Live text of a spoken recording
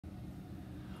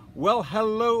Well,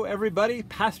 hello everybody.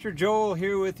 Pastor Joel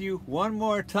here with you one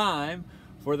more time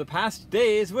for the past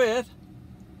days with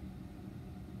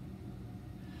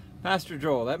Pastor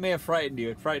Joel. That may have frightened you.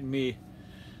 It frightened me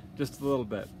just a little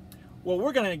bit. Well,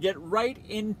 we're going to get right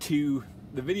into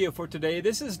the video for today.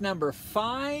 This is number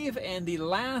 5 and the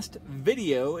last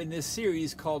video in this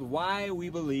series called Why We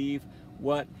Believe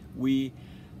What We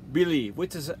Believe,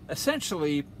 which is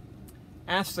essentially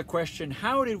ask the question,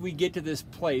 how did we get to this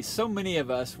place, so many of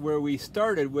us, where we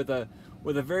started with a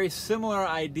very similar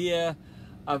idea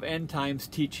of end times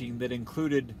teaching that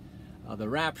included the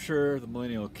rapture, the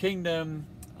millennial kingdom,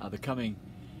 the coming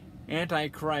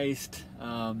Antichrist,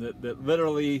 that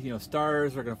literally,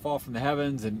 stars are going to fall from the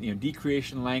heavens, and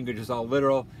decreation language is all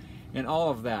literal, and all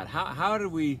of that. How did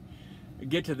we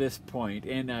get to this point?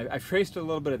 And I've traced a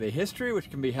little bit of the history, which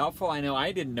can be helpful. I know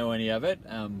I didn't know any of it.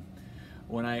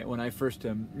 When I first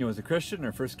was a Christian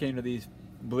or first came to these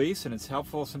beliefs, and it's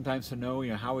helpful sometimes to know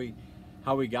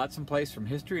how we got someplace from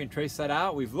history and trace that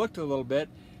out. We've looked a little bit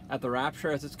at the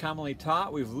rapture as it's commonly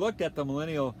taught. We've looked at the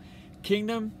millennial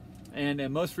kingdom, and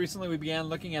most recently we began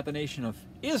looking at the nation of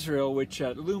Israel, which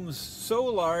looms so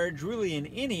large really in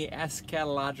any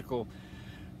eschatological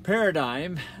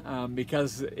paradigm,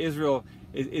 because Israel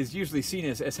is usually seen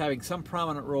as having some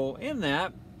prominent role in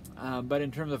that. But in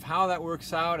terms of how that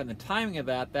works out and the timing of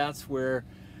that, that's where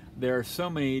there are so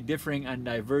many differing and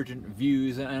divergent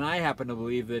views. And I happen to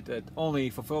believe that only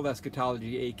fulfilled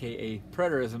eschatology, aka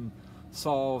preterism,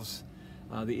 solves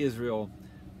the Israel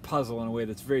puzzle in a way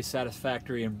that's very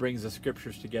satisfactory and brings the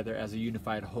scriptures together as a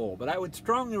unified whole. But I would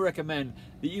strongly recommend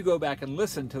that you go back and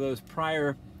listen to those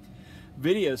prior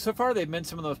videos. So far they've been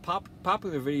some of those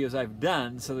popular videos I've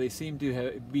done, so they seem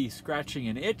to be scratching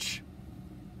an itch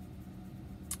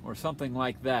or something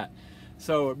like that.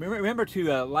 So remember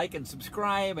to like and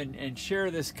subscribe and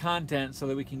share this content so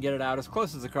that we can get it out as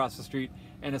close as across the street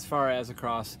and as far as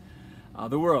across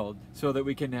the world, so that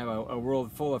we can have a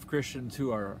world full of Christians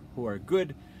who are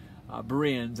good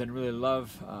Bereans and really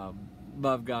love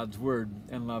God's Word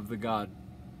and love the God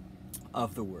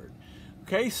of the Word.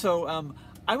 Okay, so I'm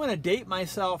going to date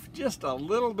myself just a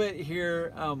little bit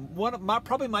here.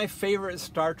 Probably my favorite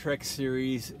Star Trek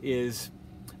series is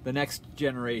The Next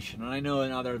Generation, and I know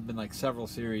now there have been like several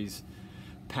series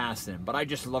past them, but I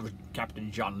just love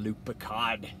Captain Jean-Luc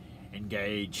Picard.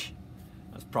 Engage.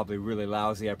 That's probably really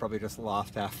lousy. I probably just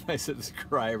lost half my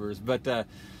subscribers, but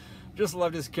just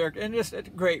loved his character, and just a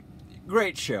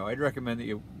great show. I'd recommend that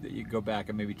you go back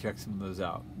and maybe check some of those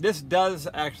out. This does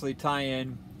actually tie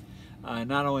in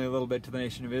not only a little bit to the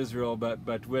nation of Israel,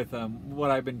 but with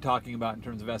what I've been talking about in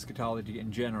terms of eschatology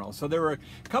in general. So there were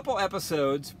a couple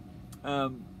episodes,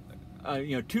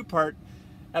 two-part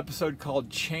episode called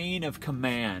Chain of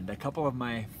Command, a couple of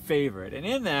my favorite. And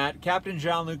in that, Captain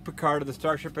Jean-Luc Picard of the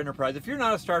Starship Enterprise, if you're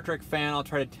not a Star Trek fan, I'll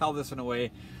try to tell this in a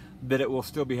way that it will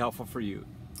still be helpful for you.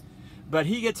 But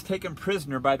he gets taken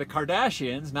prisoner by the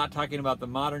Kardashians, not talking about the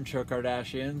modern show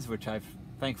Kardashians, which I've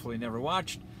thankfully never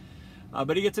watched,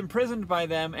 but he gets imprisoned by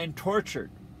them and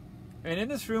tortured. And in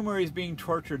this room where he's being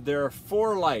tortured, there are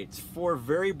 4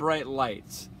 very bright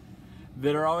lights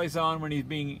that are always on when he's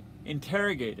being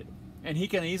interrogated, and he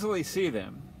can easily see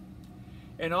them.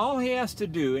 And all he has to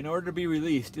do in order to be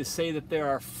released is say that there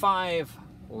are 5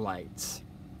 lights.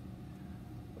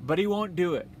 But he won't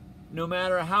do it. No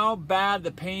matter how bad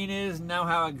the pain is, no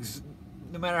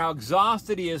matter how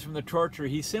exhausted he is from the torture,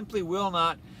 he simply will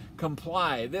not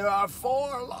comply. There are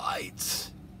 4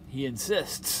 lights, he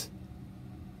insists,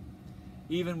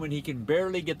 even when he can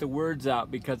barely get the words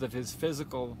out because of his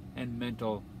physical and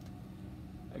mental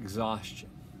exhaustion.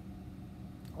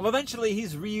 Well, eventually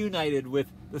he's reunited with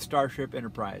the Starship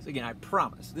Enterprise. Again, I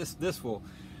promise this will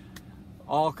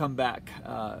all come back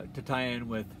to tie in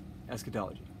with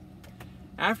eschatology.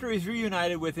 After he's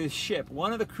reunited with his ship,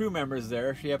 one of the crew members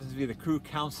there, she happens to be the crew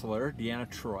counselor, Deanna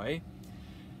Troi,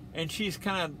 and she's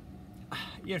kind of,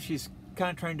 he's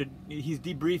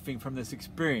debriefing from this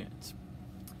experience.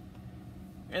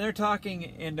 And they're talking,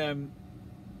 and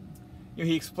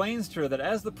he explains to her that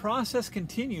as the process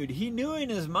continued, he knew in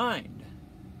his mind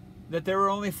that there were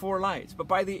only 4 lights. But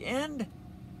by the end,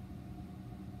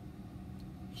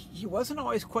 he wasn't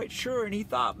always quite sure, and he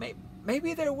thought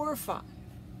maybe there were 5.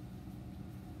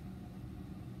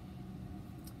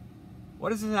 What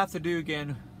does this have to do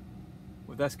again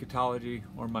with eschatology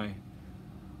or my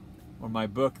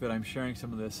book that I'm sharing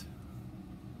this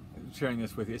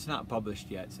with you? It's not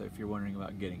published yet, so if you're wondering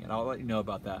about getting it, I'll let you know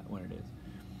about that when it is.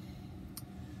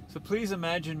 So please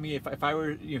imagine me, if I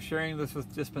were sharing this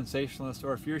with dispensationalists,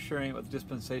 or if you're sharing it with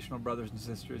dispensational brothers and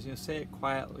sisters, say it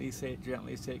quietly, say it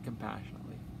gently, say it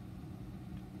compassionately.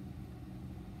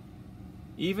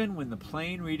 Even when the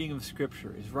plain reading of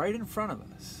Scripture is right in front of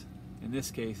us, in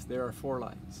this case, there are 4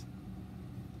 lights.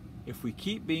 If we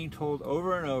keep being told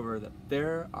over and over that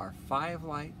there are 5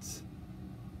 lights,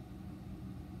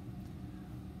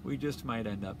 we just might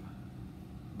end up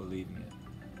believing it.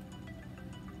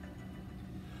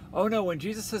 Oh no, when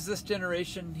Jesus says this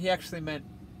generation, he actually meant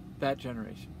that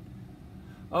generation.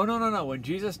 Oh no, when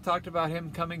Jesus talked about him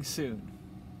coming soon,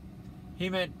 he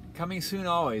meant coming soon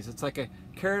always. It's like a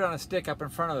carrot on a stick up in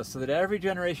front of us so that every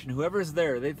generation, whoever's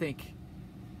there, they think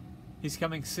he's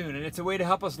coming soon. And it's a way to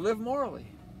help us live morally.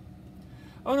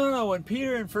 Oh no, when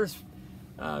Peter in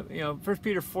 1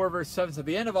 Peter 4 verse 7 said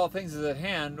the end of all things is at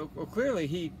hand, well, clearly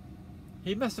he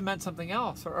must have meant something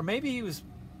else. Or maybe he was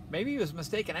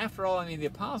mistaken. After all, I mean, the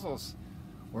apostles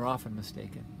were often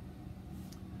mistaken.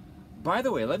 By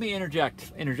the way, let me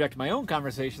interject my own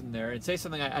conversation there and say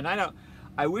something.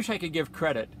 I wish I could give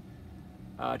credit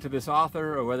to this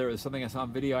author, or whether it was something I saw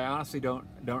on video. I honestly don't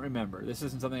remember. This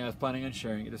isn't something I was planning on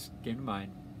sharing. It just came to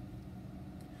mind.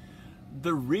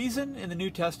 The reason in the New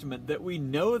Testament that we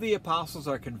know the apostles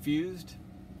are confused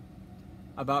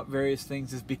about various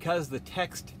things is because the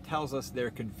text tells us they're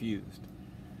confused.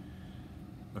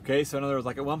 Okay, so in other words,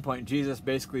 like at one point, Jesus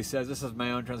basically says, this is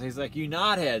my own translation, he's like, you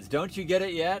knotheads, don't you get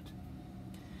it yet?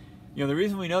 You know, the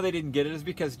reason we know they didn't get it is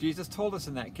because Jesus told us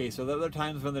in that case. So there are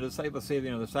times when the disciples say, the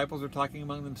disciples were talking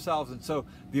among themselves. And so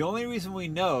the only reason we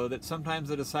know that sometimes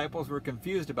the disciples were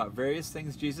confused about various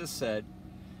things Jesus said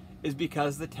is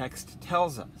because the text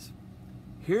tells us.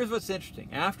 Here's what's interesting.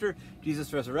 After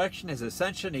Jesus' resurrection, his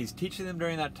ascension, he's teaching them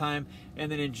during that time. And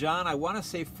then in John, I want to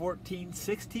say 14,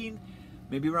 16,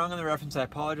 maybe wrong on the reference, I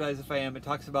apologize if I am, it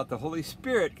talks about the Holy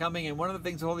Spirit coming. And one of the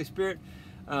things the Holy Spirit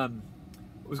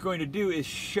was going to do is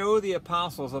show the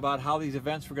apostles about how these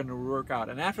events were going to work out.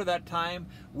 And after that time,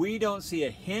 we don't see a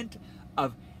hint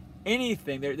of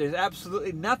anything. There's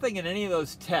absolutely nothing in any of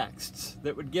those texts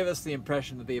that would give us the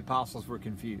impression that the apostles were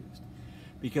confused.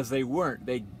 Because they weren't.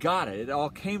 They got it. It all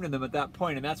came to them at that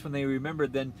point, and that's when they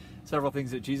remembered then several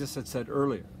things that Jesus had said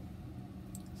earlier.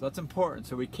 So that's important.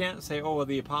 So we can't say, oh, well,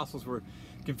 the apostles were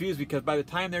confused, because by the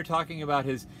time they're talking about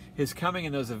his coming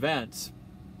in those events,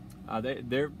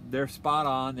 they're spot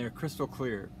on. They're crystal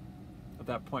clear at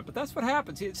that point. But that's what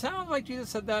happens. See, it sounds like Jesus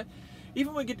said that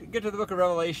even when we get to the book of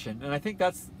Revelation, and I think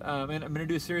that's, and I'm going to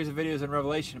do a series of videos on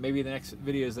Revelation, maybe the next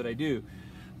videos that I do.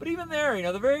 But even there,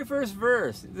 the very first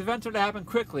verse, the events are to happen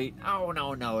quickly. Oh,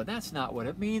 no, that's not what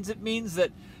it means. It means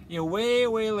that, way,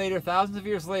 way later, thousands of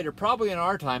years later, probably in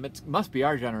our time, it must be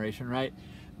our generation, right?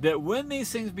 That when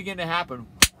these things begin to happen,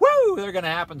 whoo, they're going to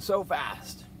happen so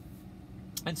fast.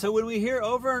 And so when we hear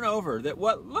over and over that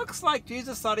what looks like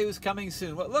Jesus thought he was coming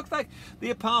soon, what looked like the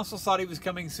apostles thought he was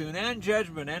coming soon, and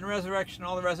judgment and resurrection,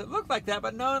 all the rest, it looked like that,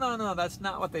 but no, that's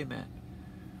not what they meant.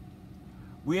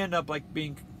 We end up like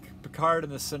being Picard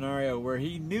in the scenario where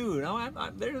he knew,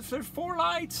 there's 4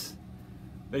 lights,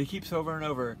 but he keeps over and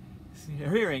over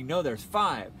hearing, no, there's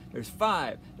 5, there's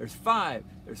 5, there's 5,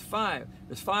 there's 5,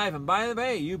 there's 5, and by the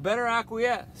way, you better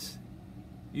acquiesce.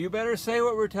 You better say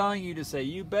what we're telling you to say.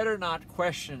 You better not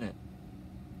question it,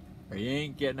 or you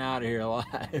ain't getting out of here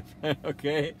alive.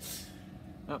 Okay?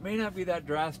 Now, it may not be that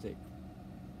drastic,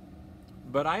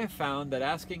 but I have found that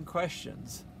asking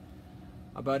questions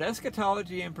about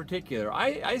eschatology in particular,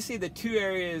 I see the 2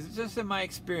 areas, just in my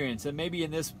experience, and maybe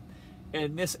in this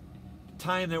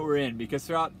time that we're in, because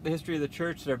throughout the history of the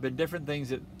church, there have been different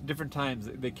things at different times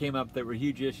that came up that were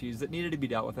huge issues that needed to be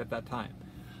dealt with at that time.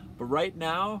 But right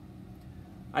now,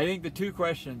 I think the 2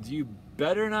 questions you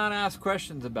better not ask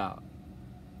questions about,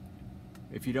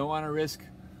 if you don't want to risk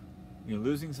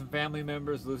losing some family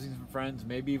members, losing some friends,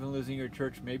 maybe even losing your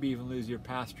church, maybe even lose your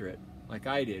pastorate, like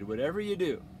I did. Whatever you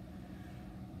do,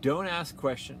 don't ask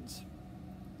questions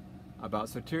about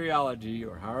soteriology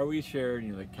or how are we shared,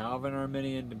 the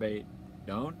Calvin-Arminian debate.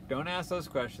 Don't ask those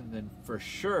questions, and for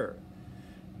sure,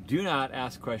 do not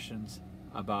ask questions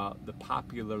about the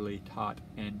popularly taught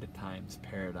end times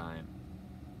paradigm.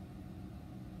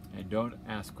 And don't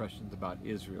ask questions about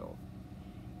Israel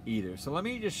either. So let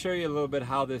me just show you a little bit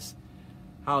how this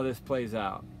plays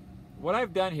out. What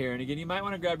I've done here, and again, you might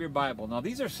want to grab your Bible. Now,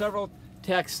 these are several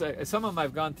texts. Some of them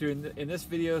I've gone through in this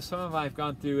video. Some of them I've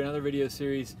gone through in other video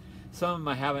series. Some of them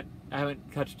I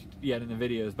haven't touched yet in the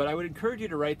videos. But I would encourage you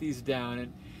to write these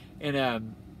down. And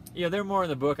they're more in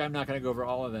the book. I'm not going to go over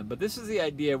all of them. But this is the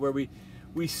idea where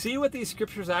we see what these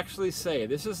scriptures actually say.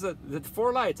 This is the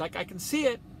 4 lights. I can see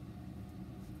it.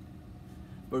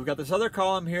 But we've got this other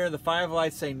column here, the 5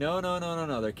 lights saying, no,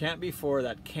 there can't be 4.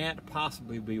 That can't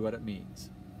possibly be what it means.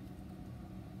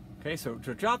 Okay, so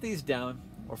to jot these down,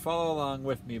 or follow along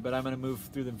with me, but I'm going to move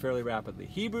through them fairly rapidly.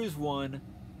 Hebrews 1,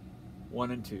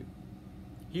 1 and 2.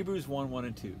 Hebrews 1, 1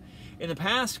 and 2. In the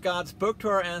past, God spoke to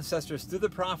our ancestors through the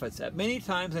prophets at many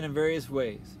times and in various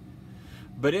ways.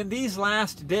 But in these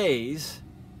last days,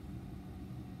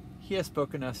 He has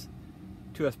spoken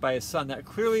to us by His Son. That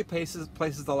clearly places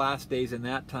the last days in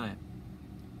that time.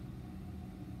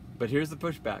 But here's the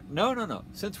pushback. No.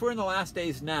 Since we're in the last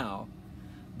days now,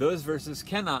 those verses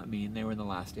cannot mean they were in the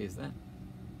last days then.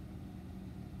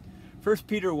 1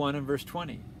 Peter 1 and verse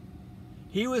 20.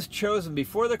 He was chosen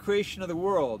before the creation of the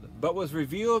world, but was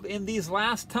revealed in these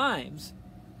last times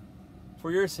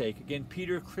for your sake. Again,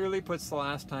 Peter clearly puts the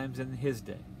last times in his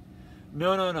day.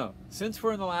 No. Since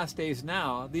we're in the last days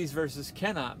now, these verses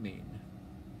cannot mean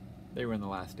they were in the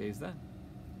last days then.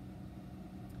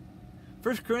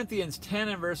 1 Corinthians 10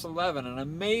 and verse 11, an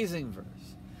amazing verse.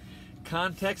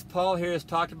 Context, Paul here has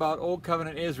talked about Old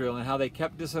Covenant Israel and how they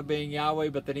kept disobeying Yahweh,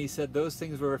 but then he said those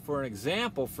things were for an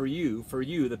example for you,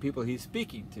 the people he's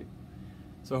speaking to.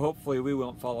 So hopefully we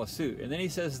won't follow suit. And then he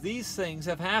says these things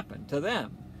have happened to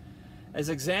them as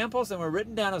examples and were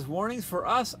written down as warnings for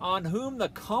us on whom the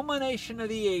culmination of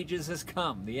the ages has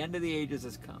come. The end of the ages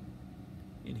has come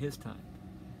in his time.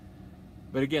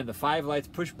 But again, the five lights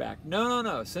push back.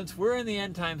 No. Since we're in the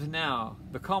end times now,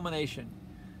 the culmination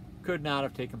could not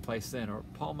have taken place then, or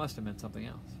Paul must have meant something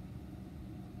else.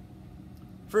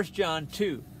 1 John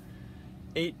 2,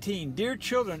 18. Dear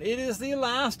children, it is the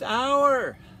last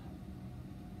hour.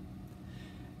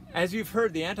 As you've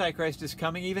heard, the Antichrist is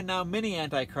coming. Even now, many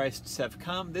Antichrists have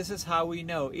come. This is how we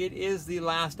know it is the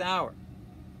last hour.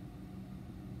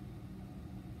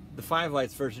 The Five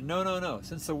Lights version, no.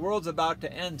 Since the world's about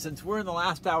to end, since we're in the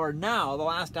last hour now, the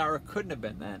last hour couldn't have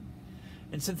been then.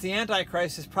 And since the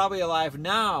Antichrist is probably alive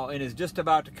now and is just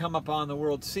about to come upon the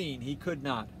world scene, he could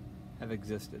not have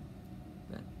existed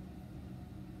then.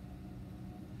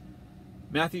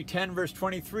 Matthew 10, verse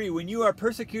 23, when you are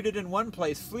persecuted in one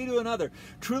place, flee to another.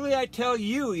 Truly I tell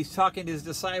you, he's talking to his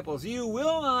disciples, you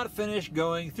will not finish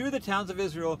going through the towns of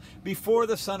Israel before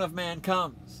the Son of Man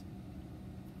comes.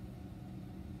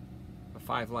 The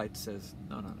Five Lights says,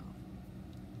 no.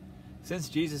 Since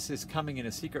Jesus is coming in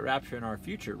a secret rapture in our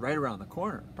future, right around the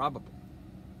corner, probably,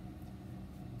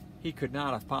 he could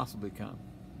not have possibly come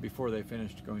before they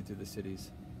finished going through the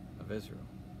cities of Israel.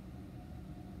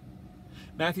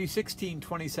 Matthew 16,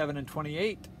 27 and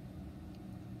 28.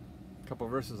 A couple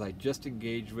of verses I just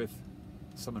engaged with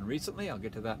someone recently. I'll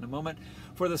get to that in a moment.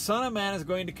 For the Son of Man is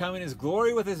going to come in his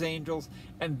glory with his angels,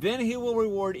 and then he will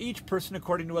reward each person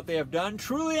according to what they have done.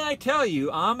 Truly I tell you,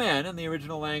 amen, in the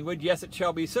original language, yes, it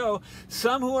shall be so.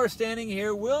 Some who are standing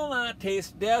here will not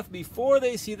taste death before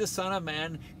they see the Son of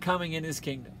Man coming in his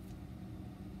kingdom.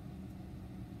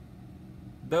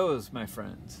 Those, my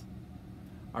friends,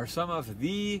 are some of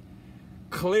the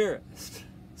clearest,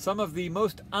 some of the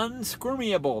most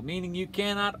unsquirmiable, meaning you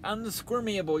cannot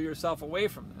unsquirmiable yourself away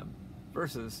from them,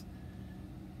 verses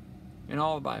in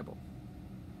all the Bible.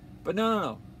 But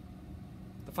no.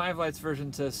 The Five Lights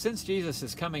version says, since Jesus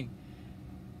is coming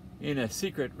in a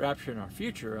secret rapture in our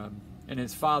future, in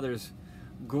his Father's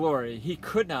glory, he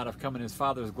could not have come in his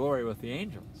Father's glory with the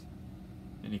angels.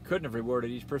 And he couldn't have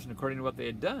rewarded each person according to what they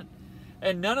had done.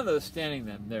 And none of those standing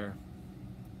there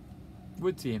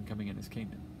would see him coming in his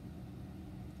kingdom.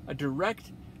 A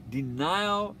direct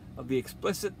denial of the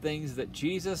explicit things that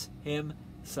Jesus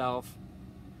himself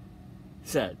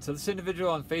said. So this individual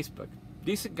on Facebook,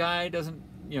 decent guy, doesn't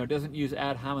use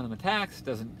ad hominem attacks,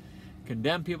 doesn't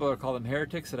condemn people or call them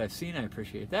heretics that I've seen. I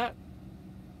appreciate that.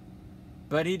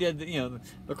 But he did,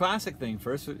 the classic thing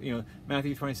first,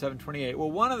 Matthew 27, 28.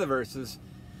 Well, one of the verses,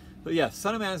 but yes,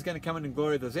 Son of Man is going to come in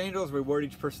glory of those angels, reward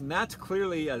each person. That's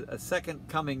clearly a second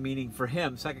coming, meaning for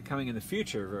him, second coming in the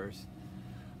future verse.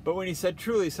 But when he said,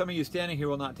 truly, some of you standing here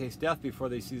will not taste death before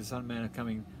they see the Son of Man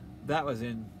coming, that was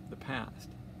in the past.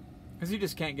 Because you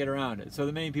just can't get around it. So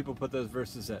the many people put those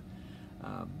verses at,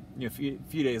 a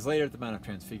few days later at the Mount of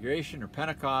Transfiguration or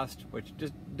Pentecost, which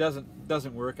just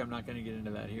doesn't work. I'm not going to get into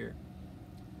that here.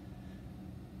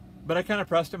 But I kind of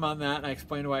pressed him on that, and I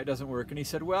explained why it doesn't work. And he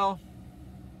said, well,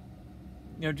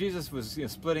 Jesus was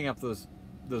splitting up those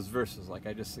verses like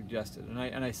I just suggested.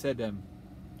 And I said,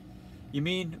 you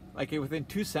mean like within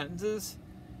two sentences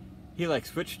he like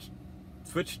switched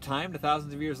time to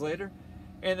thousands of years later?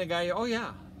 And the guy, oh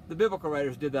yeah, the biblical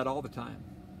writers did that all the time.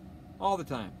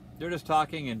 They're just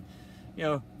talking, and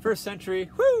first century,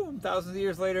 thousands of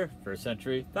years later, first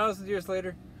century, thousands of years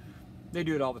later, they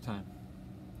do it all the time.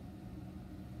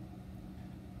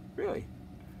 Really?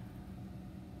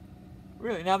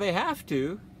 Now they have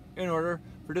to in order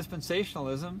for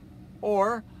dispensationalism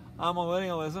or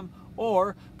amillennialism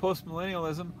or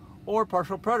postmillennialism or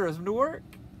partial preterism to work.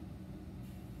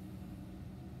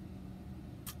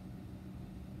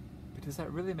 But does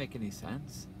that really make any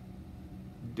sense?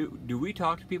 Do we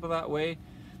talk to people that way?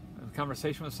 A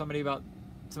conversation with somebody about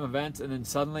some events, and then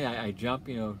suddenly I jump,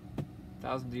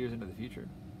 thousands of years into the future.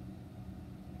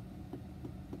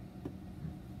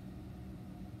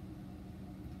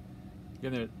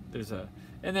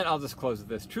 And then I'll just close with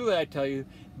this. Truly I tell you,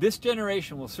 this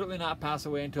generation will certainly not pass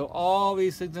away until all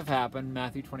these things have happened.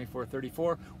 Matthew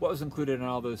 24:34. What was included in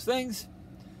all those things?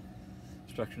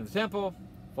 Destruction of the temple,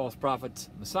 false prophets,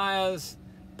 messiahs,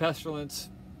 pestilence,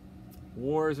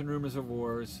 wars and rumors of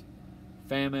wars,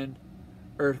 famine,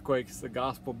 earthquakes, the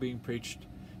gospel being preached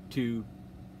to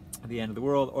the end of the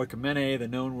world, oikomene, the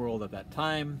known world at that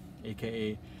time,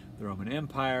 aka the Roman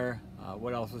Empire.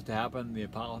 What else was to happen? The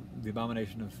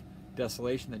abomination of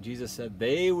desolation that Jesus said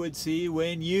they would see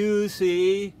when you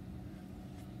see.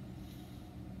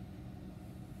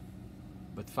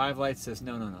 But the Five Lights says,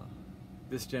 no.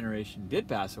 This generation did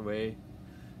pass away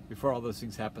before all those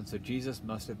things happened, so Jesus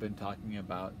must have been talking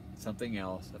about something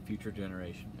else, a future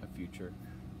generation, a future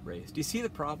race. Do you see the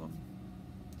problem?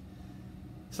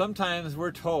 Sometimes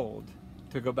we're told,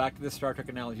 to go back to the Star Trek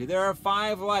analogy, there are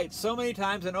 5 lights so many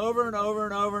times and over and over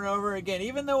and over and over again,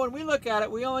 even though when we look at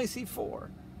it we only see 4.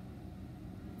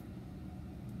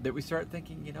 That we start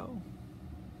thinking,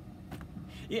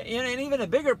 and even a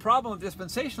bigger problem with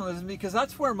dispensationalism, because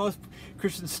that's where most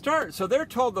Christians start. So they're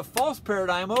told the false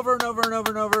paradigm over and over and over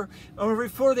and over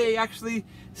before they actually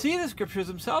see the scriptures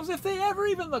themselves, if they ever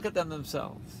even look at them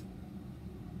themselves.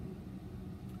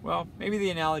 Well, maybe the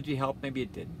analogy helped, maybe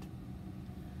it didn't.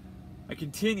 I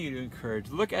continue to encourage,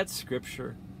 look at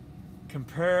Scripture,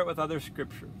 compare it with other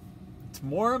Scripture. It's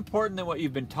more important than what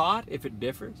you've been taught, if it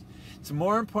differs. It's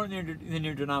more important than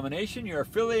your denomination, your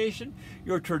affiliation,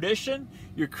 your tradition,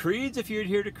 your creeds, if you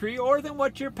adhere to creed, or than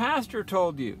what your pastor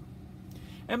told you.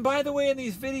 And by the way, in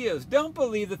these videos, don't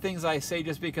believe the things I say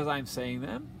just because I'm saying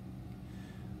them.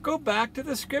 Go back to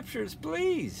the Scriptures,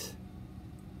 please.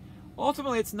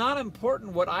 Ultimately, it's not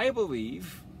important what I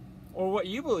believe or what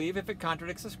you believe if it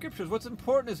contradicts the Scriptures. What's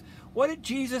important is, what did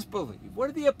Jesus believe? What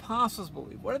did the apostles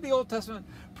believe? What did the Old Testament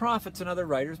prophets and other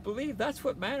writers believe? That's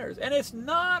what matters. And it's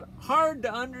not hard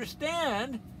to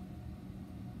understand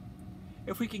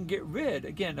if we can get rid,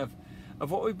 again, of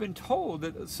what we've been told,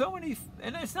 that so many,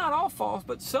 and it's not all false,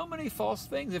 but so many false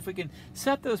things. If we can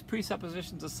set those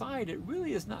presuppositions aside, it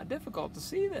really is not difficult to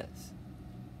see this.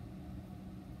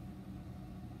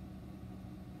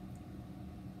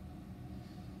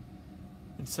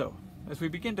 And so, as we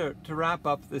begin to wrap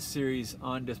up this series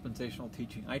on dispensational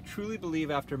teaching, I truly believe,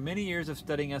 after many years of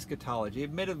studying eschatology,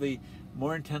 admittedly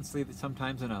more intensely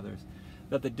sometimes than others,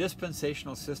 that the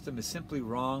dispensational system is simply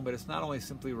wrong. But it's not only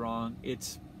simply wrong,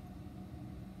 it's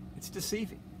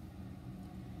deceiving.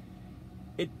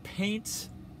 It pictures,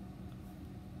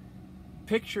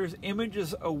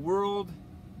 images a world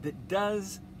that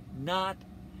does not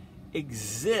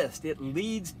exist. It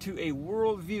leads to a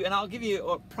worldview. And I'll give you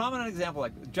a prominent example,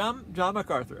 like John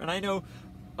MacArthur. And I know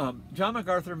John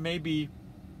MacArthur may be,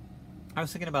 I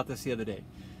was thinking about this the other day,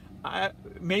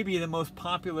 maybe the most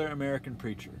popular American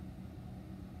preacher.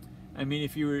 I mean,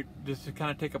 if you were just to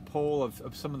kind of take a poll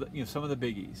of some of the some of the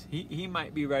biggies, he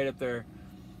might be right up there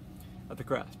at the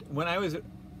crest. When I was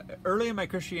early in my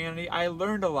Christianity, I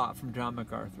learned a lot from John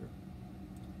MacArthur.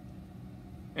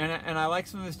 And I like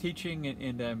some of his teaching,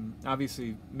 and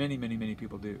obviously many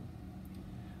people do.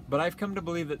 But I've come to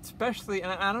believe that, especially,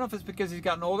 and I don't know if it's because he's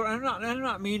gotten older. I'm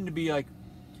not meaning to be like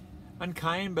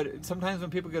unkind, but sometimes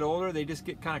when people get older, they just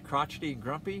get kind of crotchety and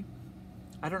grumpy.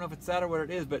 I don't know if it's that or what it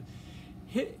is, but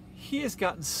he has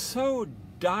gotten so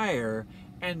dire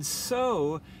and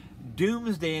so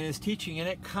doomsday in his teaching, and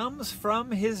it comes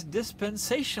from his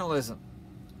dispensationalism.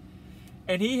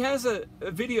 And he has a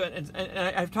video, and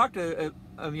I've talked to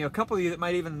a couple of you that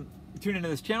might even tune into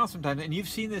this channel sometimes, and you've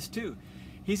seen this too.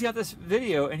 He's got this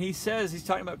video, and he says, he's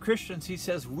talking about Christians, he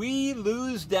says, we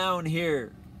lose down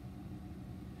here.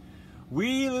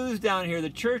 We lose down here. The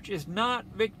church is not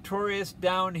victorious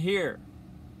down here.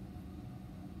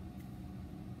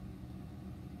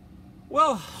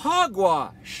 Well,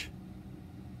 hogwash.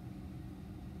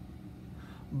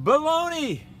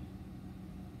 Baloney.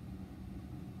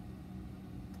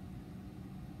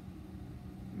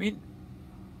 I mean,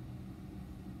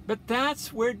 but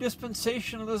that's where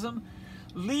dispensationalism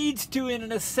leads to, in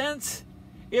a sense.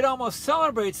 It almost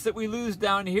celebrates that we lose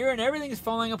down here and everything's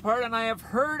falling apart. And I have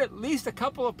heard at least a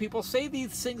couple of people say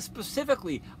these things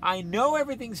specifically. I know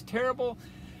everything's terrible,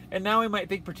 and now we might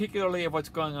think particularly of what's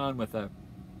going on with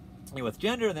with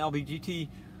gender and the LGBT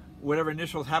whatever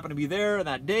initials happen to be there on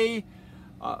that day,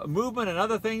 movement and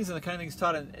other things, and the kind of things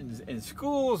taught in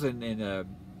schools and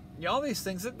all these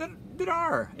things that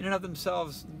are in and of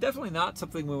themselves definitely not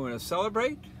something we want to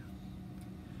celebrate.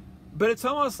 But it's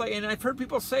almost like, and I've heard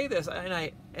people say this,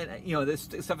 and this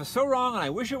stuff is so wrong, and I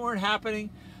wish it weren't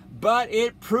happening, but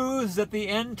it proves that the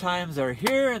end times are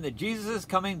here and that Jesus is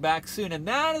coming back soon. And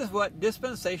that is what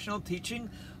dispensational teaching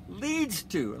leads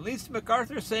to. It leads to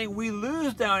MacArthur saying we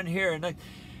lose down here.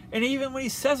 And even when he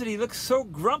says it, he looks so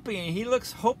grumpy, and he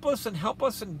looks hopeless and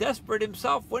helpless and desperate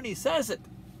himself when he says it.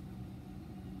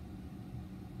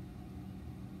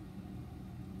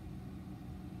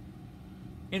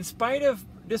 In spite of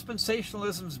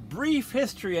dispensationalism's brief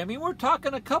history, I mean, we're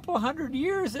talking a couple hundred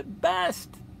years at best,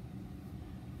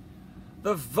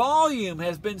 the volume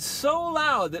has been so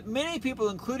loud that many people,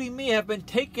 including me, have been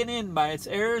taken in by its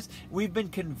errors. We've been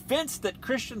convinced that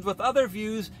Christians with other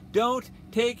views don't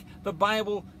take the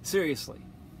Bible seriously.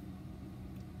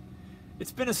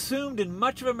 It's been assumed in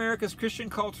much of America's Christian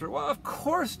culture, well, of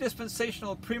course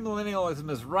dispensational premillennialism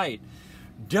is right.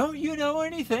 Don't you know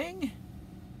anything?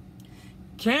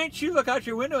 Can't you look out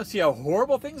your window and see how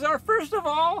horrible things are? First of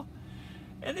all,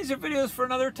 and these are videos for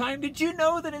another time, did you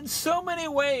know that in so many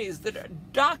ways, that are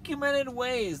documented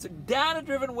ways,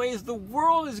 data-driven ways, the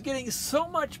world is getting so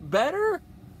much better?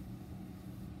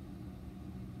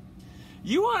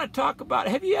 You want to talk about,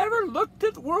 have you ever looked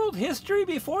at world history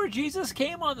before Jesus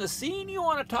came on the scene? You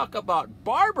want to talk about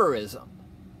barbarism.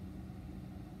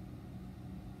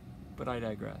 But I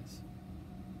digress.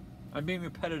 I'm being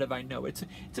repetitive, I know. It's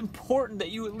important that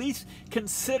you at least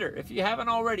consider, if you haven't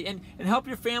already, and help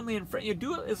your family and friends. You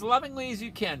do it as lovingly as you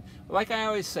can. Like I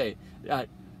always say,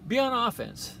 be on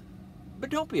offense, but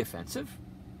don't be offensive.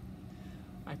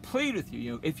 I plead with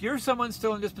you, if you're someone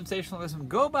still in dispensationalism,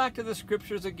 go back to the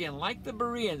scriptures again, like the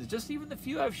Bereans. Just even the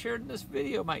few I've shared in this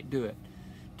video might do it,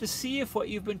 to see if what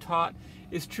you've been taught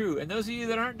is true. And those of you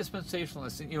that aren't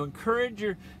dispensationalists, encourage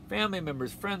your family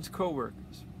members, friends,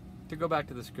 co-workers to go back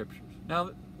to the scriptures.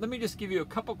 Now, let me just give you a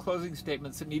couple closing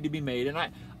statements that need to be made, and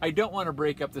I don't want to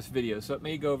break up this video, so it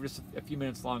may go over just a few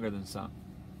minutes longer than some.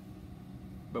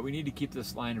 But we need to keep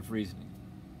this line of reasoning.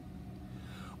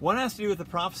 One has to do with the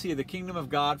prophecy of the kingdom of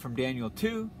God from Daniel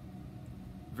 2.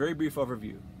 Very brief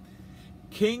overview.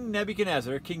 King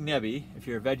Nebuchadnezzar, King Nebi, if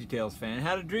you're a VeggieTales fan,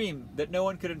 had a dream that no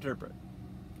one could interpret.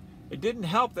 It didn't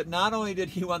help that not only did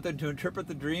he want them to interpret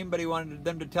the dream, but he wanted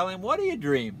them to tell him what he had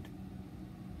dreamed.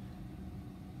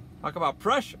 Talk about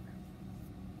pressure.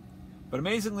 But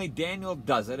amazingly, Daniel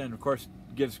does it, and of course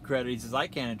gives credit. He says, I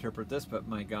can't interpret this, but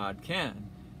my God can.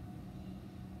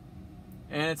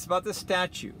 And it's about this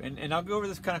statue. And I'll go over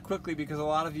this kind of quickly because a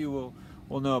lot of you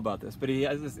will know about this. But he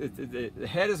has this, the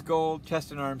head is gold,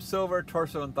 chest and arms silver,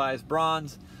 torso and thighs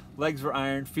bronze, legs were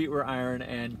iron, feet were iron,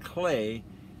 and clay.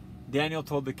 Daniel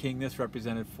told the king this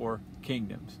represented 4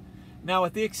 kingdoms. Now,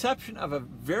 with the exception of a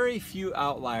very few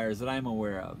outliers that I'm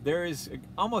aware of, there is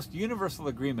almost universal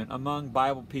agreement among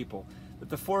Bible people that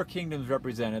the 4 kingdoms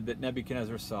represented that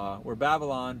Nebuchadnezzar saw were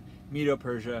Babylon,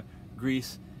 Medo-Persia,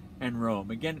 Greece, and Rome.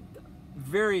 Again,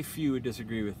 very few would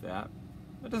disagree with that.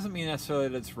 That doesn't mean necessarily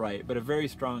that it's right, but a very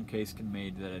strong case can be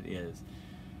made that it is.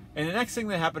 And the next thing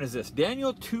that happened is this.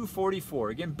 Daniel 2:44.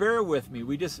 Again, bear with me.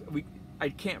 I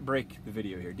can't break the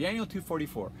video here. Daniel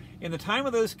 2:44. In the time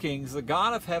of those kings, the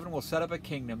God of heaven will set up a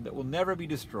kingdom that will never be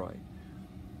destroyed.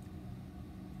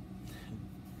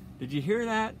 Did you hear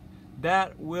that?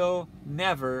 That will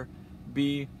never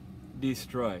be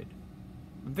destroyed.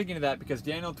 I'm thinking of that because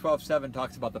Daniel 12:7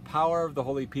 talks about the power of the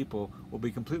holy people will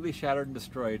be completely shattered and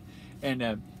destroyed.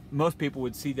 And most people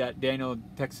would see that Daniel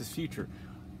Texas future.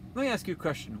 Let me ask you a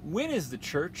question. When is the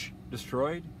church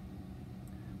destroyed?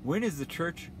 When is the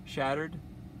church shattered?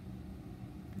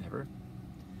 Never.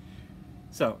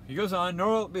 So he goes on, nor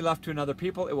will it be left to another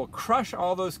people. It will crush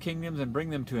all those kingdoms and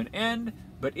bring them to an end,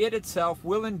 but it itself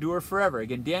will endure forever.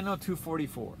 Again, Daniel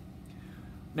 2:44.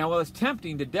 Now, while it's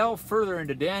tempting to delve further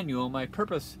into Daniel, my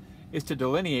purpose is to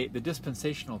delineate the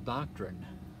dispensational doctrine.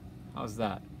 How's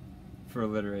that for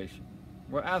alliteration?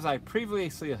 Well, as I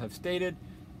previously have stated,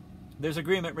 there's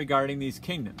agreement regarding these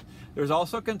kingdoms. There's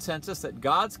also consensus that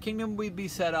God's kingdom would be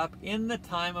set up in the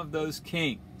time of those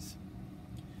kings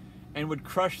and would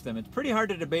crush them. It's pretty hard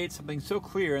to debate something so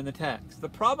clear in the text. The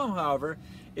problem, however,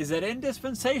 is that in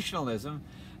dispensationalism,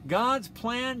 God's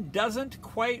plan doesn't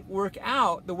quite work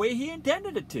out the way he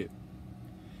intended it to.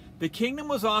 The kingdom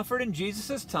was offered in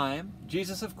Jesus' time,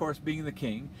 Jesus, of course, being the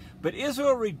king, but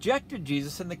Israel rejected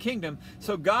Jesus and the kingdom,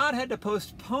 so God had to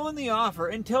postpone the offer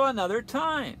until another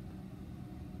time.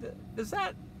 Does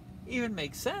that even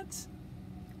make sense?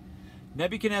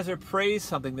 Nebuchadnezzar prays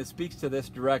something that speaks to this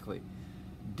directly.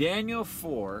 Daniel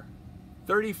 4,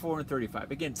 34 and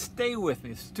 35. Again, stay with me.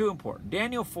 This is too important.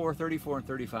 Daniel 4, 34 and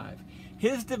 35.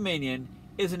 His dominion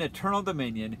is an eternal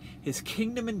dominion. His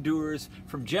kingdom endures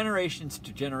from generations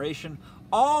to generation.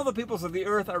 All the peoples of the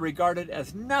earth are regarded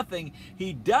as nothing.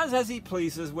 He does as he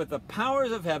pleases with the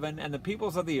powers of heaven and the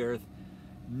peoples of the earth.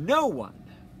 No one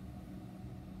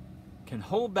can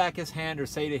hold back his hand or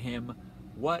say to him,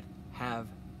 "What have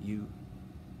you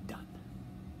done?"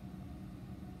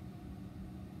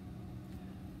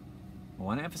 I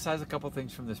want to emphasize a couple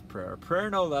things from this prayer. A prayer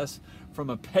no less from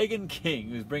a pagan king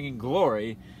who's bringing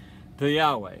glory to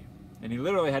Yahweh. And he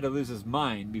literally had to lose his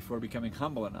mind before becoming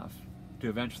humble enough to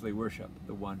eventually worship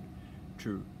the one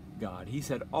true God. He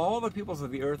said, all the peoples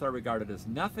of the earth are regarded as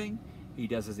nothing. He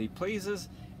does as he pleases.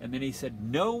 And then he said,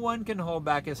 no one can hold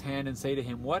back his hand and say to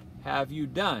him, "What have you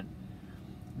done?"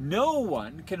 No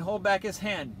one can hold back his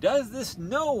hand. Does this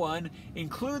no one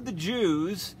include the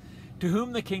Jews to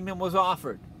whom the kingdom was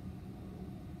offered?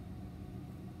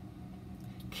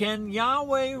 Can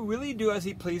Yahweh really do as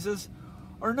he pleases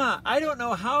or not? I don't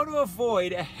know how to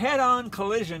avoid a head-on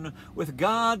collision with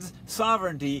God's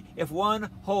sovereignty if one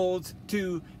holds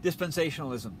to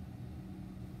dispensationalism.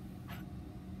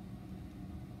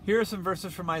 Here are some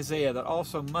verses from Isaiah that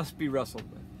also must be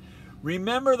wrestled with.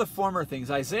 Remember the former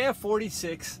things. Isaiah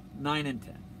 46, 9 and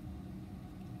 10.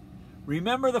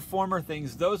 Remember the former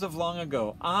things, those of long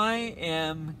ago. I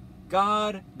am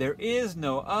God, there is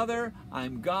no other.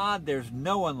 I'm God, there's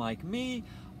no one like me.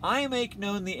 I make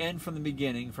known the end from the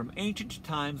beginning, from ancient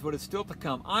times, what is still to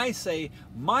come. I say,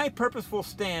 my purpose will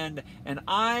stand, and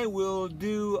I will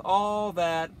do all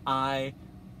that I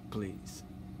please.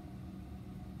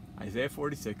 Isaiah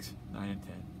 46, 9 and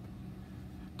 10.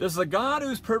 Does the God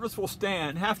whose purpose will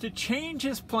stand have to change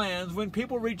his plans when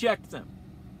people reject them?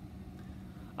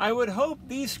 I would hope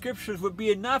these scriptures would be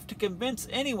enough to convince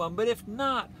anyone, but if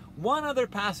not, one other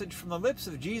passage from the lips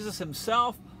of Jesus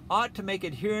himself ought to make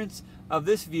adherents of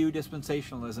this view,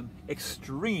 dispensationalism,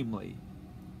 extremely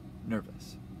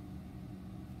nervous.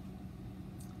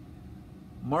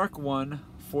 Mark 1,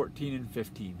 14 and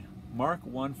 15. Mark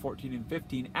 1, 14 and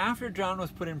 15. After John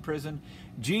was put in prison,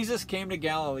 Jesus came to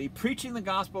Galilee, preaching the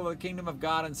gospel of the kingdom of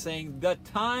God and saying, the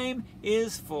time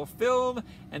is fulfilled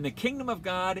and the kingdom of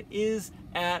God is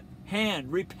at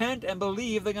hand. Repent and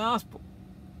believe the gospel.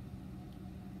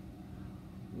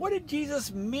 What did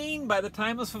Jesus mean by the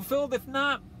time was fulfilled? If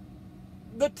not,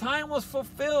 the time was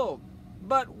fulfilled.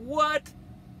 But what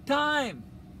time?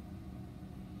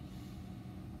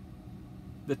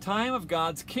 The time of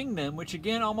God's kingdom, which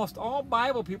again almost all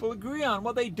Bible people agree on.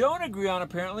 What they don't agree on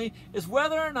apparently is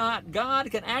whether or not God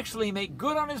can actually make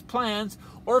good on his plans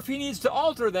or if he needs to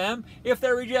alter them if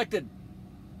they're rejected.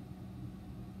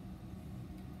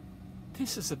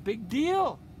 This is a big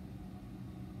deal.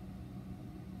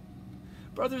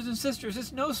 Brothers and sisters,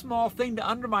 it's no small thing to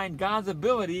undermine God's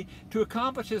ability to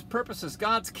accomplish his purposes.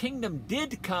 God's kingdom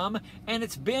did come, and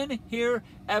it's been here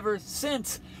ever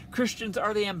since. Christians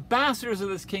are the ambassadors of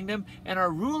this kingdom and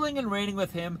are ruling and reigning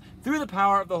with him through the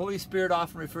power of the Holy Spirit,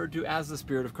 often referred to as the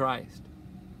Spirit of Christ.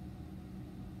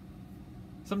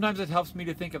 Sometimes it helps me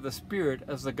to think of the Spirit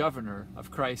as the governor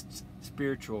of Christ's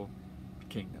spiritual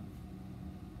kingdom.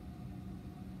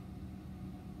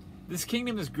 This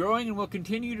kingdom is growing and will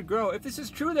continue to grow. If this is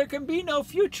true, there can be no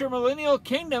future millennial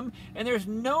kingdom, and there's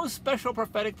no special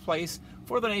prophetic place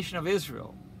for the nation of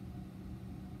Israel.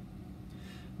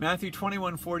 Matthew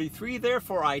 21:43,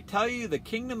 therefore I tell you, the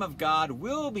kingdom of God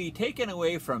will be taken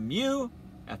away from you,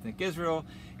 ethnic Israel,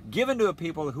 given to a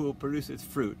people who will produce its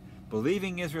fruit,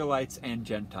 believing Israelites and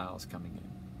Gentiles coming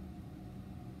in.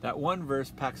 That one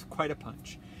verse packs quite a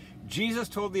punch. Jesus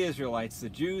told the Israelites, the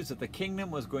Jews, that the kingdom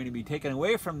was going to be taken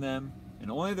away from them and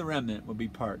only the remnant would be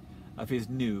part of his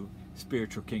new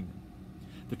spiritual kingdom.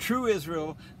 The true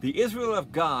Israel, the Israel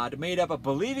of God, made up of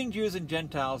believing Jews and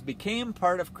Gentiles, became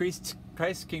part of Christ's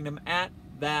kingdom at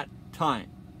that time.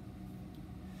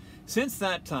 Since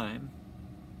that time,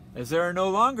 as there are no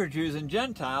longer Jews and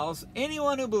Gentiles,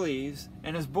 anyone who believes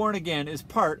and is born again is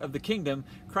part of the kingdom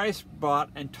Christ brought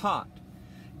and taught.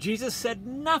 Jesus said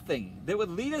nothing that would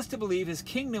lead us to believe his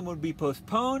kingdom would be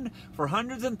postponed for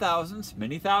hundreds and thousands,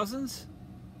 many thousands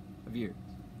of years.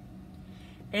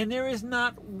 And there is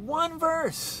not one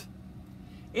verse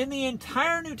in the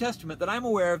entire New Testament that I'm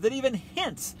aware of that even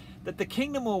hints that the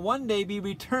kingdom will one day be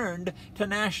returned to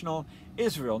national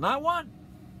Israel. Not one.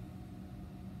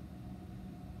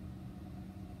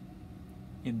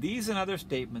 In these and other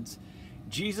statements,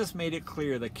 Jesus made it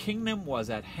clear the kingdom was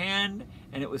at hand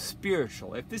and it was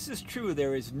spiritual. If this is true,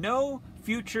 there is no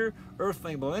future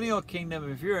earthly millennial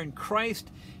kingdom. If you're in Christ,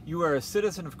 you are a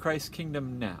citizen of Christ's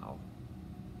kingdom now.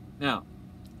 Now,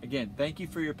 again, thank you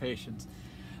for your patience.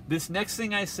 This next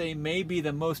thing I say may be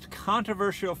the most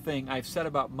controversial thing I've said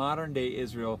about modern-day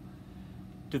Israel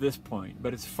to this point,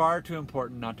 but it's far too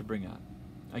important not to bring up.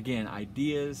 Again,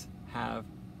 ideas have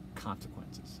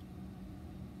consequences.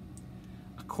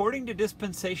 According to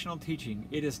dispensational teaching,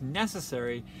 it is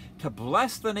necessary to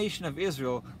bless the nation of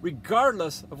Israel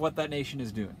regardless of what that nation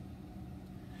is doing.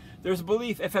 There's a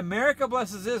belief, if America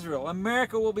blesses Israel,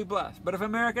 America will be blessed. But if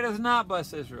America does not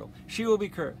bless Israel, she will be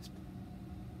cursed.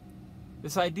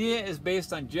 This idea is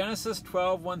based on Genesis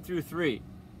 12, 1 through 3.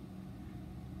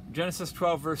 Genesis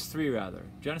 12, verse 3, rather.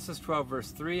 Genesis 12,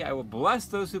 verse 3, I will bless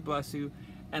those who bless you,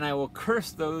 and I will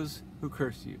curse those who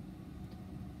curse you.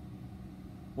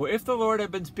 Well, if the Lord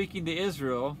had been speaking to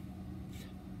Israel,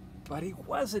 but he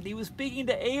wasn't. He was speaking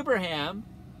to Abraham,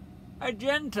 a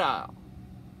Gentile.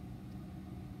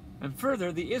 And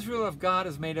further, the Israel of God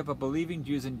is made up of believing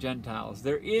Jews and Gentiles.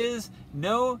 There is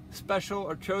no special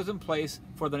or chosen place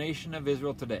for the nation of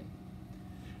Israel today.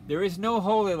 There is no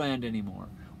Holy Land anymore.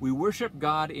 We worship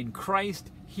God in Christ.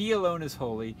 He alone is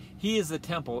holy. He is the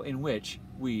temple in which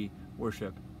we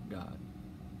worship God.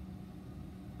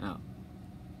 Now,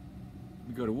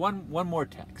 we go to one more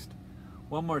text.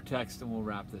 One more text and we'll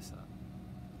wrap this up.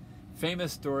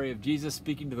 Famous story of Jesus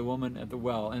speaking to the woman at the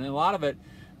well. And a lot of it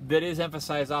that is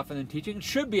emphasized often in teaching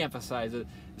should be emphasized. A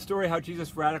story how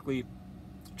Jesus radically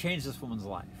changed this woman's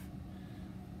life.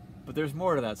 But there's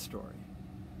more to that story.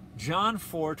 John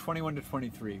 4, 21 to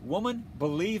 23. Woman,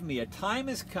 believe me, a time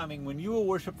is coming when you will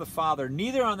worship the Father,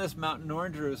 neither on this mountain nor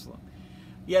in Jerusalem.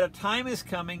 Yet a time is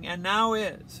coming, and now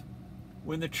is,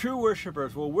 when the true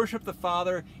worshipers will worship the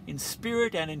Father in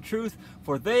spirit and in truth,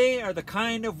 for they are the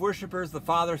kind of worshipers the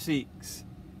Father seeks.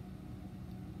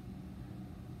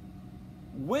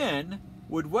 When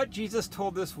would what Jesus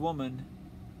told this woman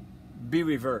be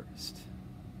reversed?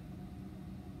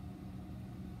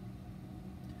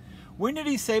 When did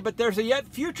he say, but there's a yet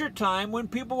future time when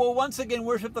people will once again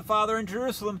worship the Father in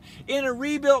Jerusalem in a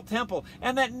rebuilt temple,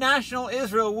 and that national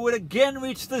Israel would again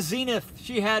reach the zenith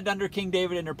she had under King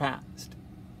David in her past?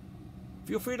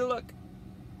 Feel free to look.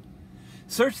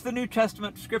 Search the New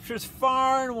Testament scriptures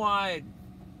far and wide.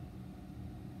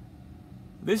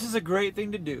 This is a great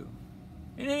thing to do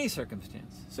in any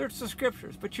circumstance. Search the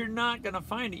scriptures, but you're not going to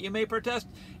find it. You may protest,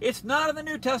 it's not in the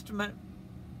New Testament,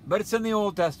 but it's in the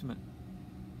Old Testament.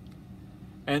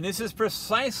 And this is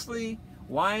precisely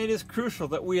why it is crucial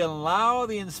that we allow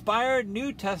the inspired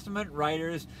New Testament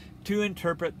writers to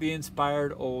interpret the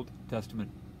inspired Old Testament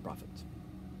prophets.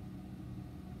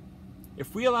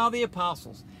 If we allow the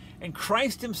apostles and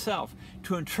Christ himself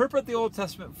to interpret the Old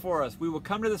Testament for us, we will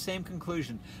come to the same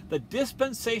conclusion. The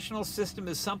dispensational system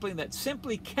is something that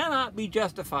simply cannot be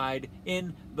justified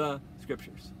in the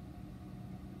scriptures.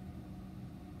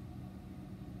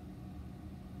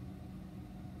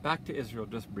 Back to Israel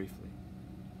just briefly.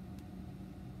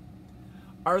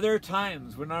 Are there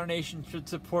times when our nation should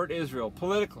support Israel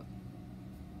politically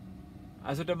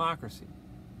as a democracy?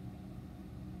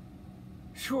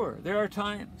 Sure, there are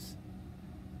times.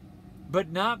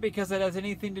 But not because it has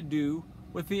anything to do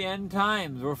with the end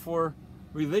times or for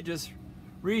religious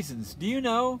reasons. Do you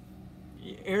know?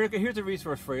 Erica, here's a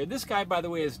resource for you. This guy, by the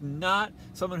way, is not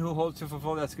someone who holds to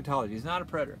fulfilled eschatology. He's not a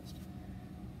preterist.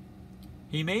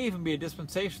 He may even be a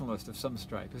dispensationalist of some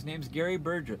stripe. His name's Gary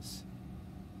Burgess.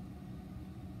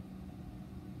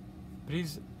 But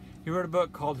he wrote a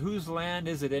book called Whose Land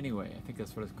Is It Anyway? I think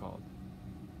that's what it's called.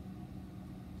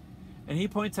 And he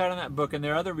points out in that book, and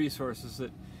there are other resources,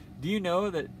 that do you know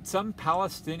that some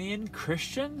Palestinian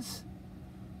Christians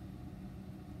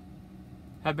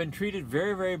have been treated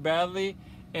very, very badly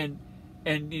and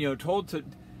you know, told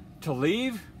to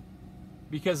leave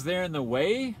because they're in the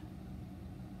way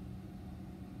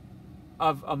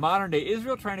of a modern-day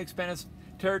Israel trying to expand its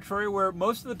territory, where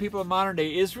most of the people of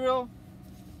modern-day Israel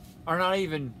are not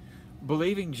even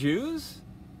believing Jews?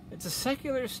 It's a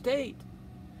secular state.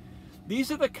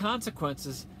 These are the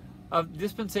consequences of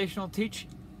dispensational teaching.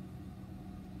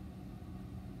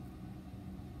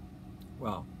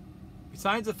 Well,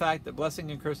 besides the fact that blessing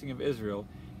and cursing of Israel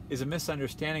is a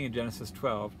misunderstanding in Genesis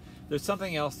 12, there's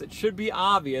something else that should be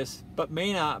obvious, but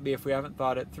may not be if we haven't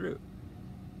thought it through.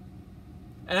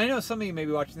 And I know some of you may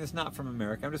be watching this not from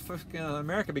America. I'm just focusing on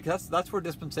America because that's where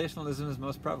dispensationalism is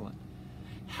most prevalent.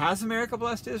 Has America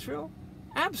blessed Israel?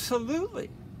 Absolutely.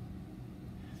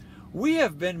 We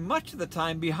have been much of the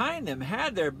time behind them,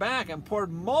 had their back, and poured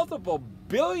multiple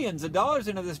billions of dollars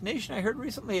into this nation. I heard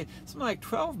recently something like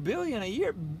 12 billion a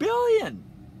year. Billion!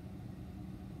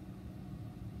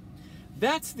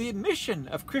 That's the mission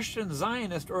of Christian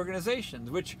Zionist organizations,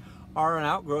 which are an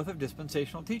outgrowth of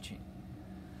dispensational teaching.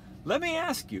 Let me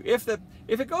ask you, if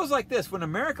it goes like this, when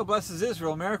America blesses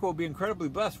Israel, America will be incredibly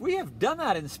blessed. We have done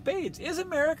that in spades. Is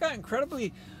America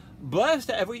incredibly blessed?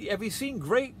 Have we seen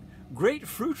great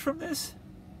fruit from this?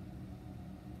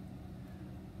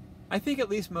 I think at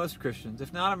least most Christians,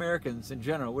 if not Americans in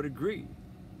general, would agree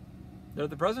that at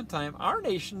the present time, our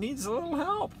nation needs a little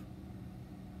help.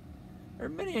 There are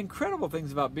many incredible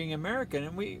things about being American,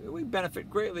 and we benefit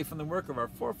greatly from the work of our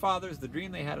forefathers, the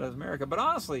dream they had of America. But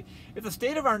honestly, if the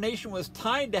state of our nation was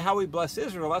tied to how we bless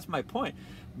Israel, that's my point,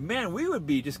 man, we would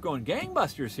be just going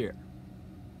gangbusters here.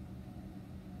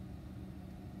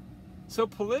 So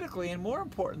politically, and more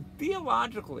important,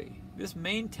 theologically, this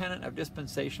main tenet of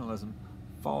dispensationalism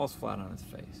falls flat on its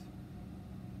face.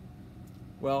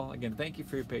 Well, again, thank you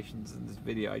for your patience in this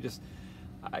video.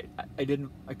 I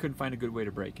couldn't find a good way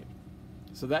to break it.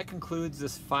 So that concludes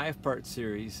this 5-part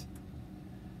series.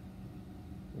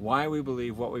 Why we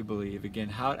believe what we believe. Again,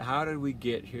 how did we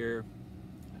get here?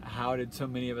 How did so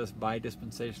many of us buy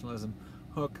dispensationalism?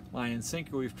 Hook, line, and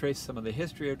sinker. We've traced some of the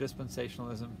history of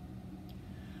dispensationalism.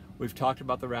 We've talked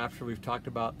about the rapture. We've talked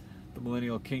about the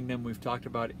millennial kingdom. We've talked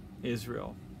about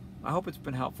Israel. I hope it's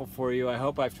been helpful for you. I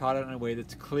hope I've taught it in a way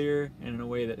that's clear and in a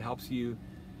way that helps you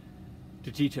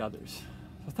to teach others.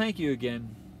 So thank you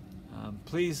again.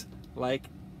 Please like,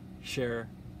 share,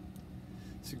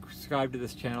 subscribe to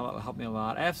this channel. It'll help me a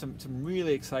lot. I have some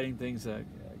really exciting things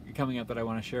coming up that I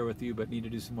want to share with you, but need to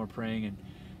do some more praying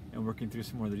and working through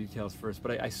some more of the details first.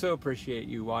 But I so appreciate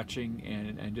you watching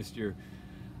and just your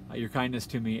kindness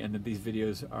to me, and that these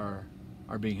videos are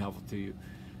being helpful to you.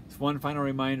 Just one final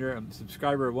reminder, I'm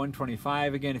subscriber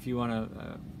 125. Again, if you want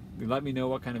to let me know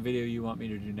what kind of video you want me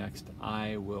to do next,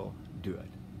 I will do it.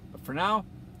 But for now,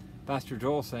 Pastor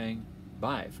Joel saying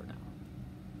bye for now.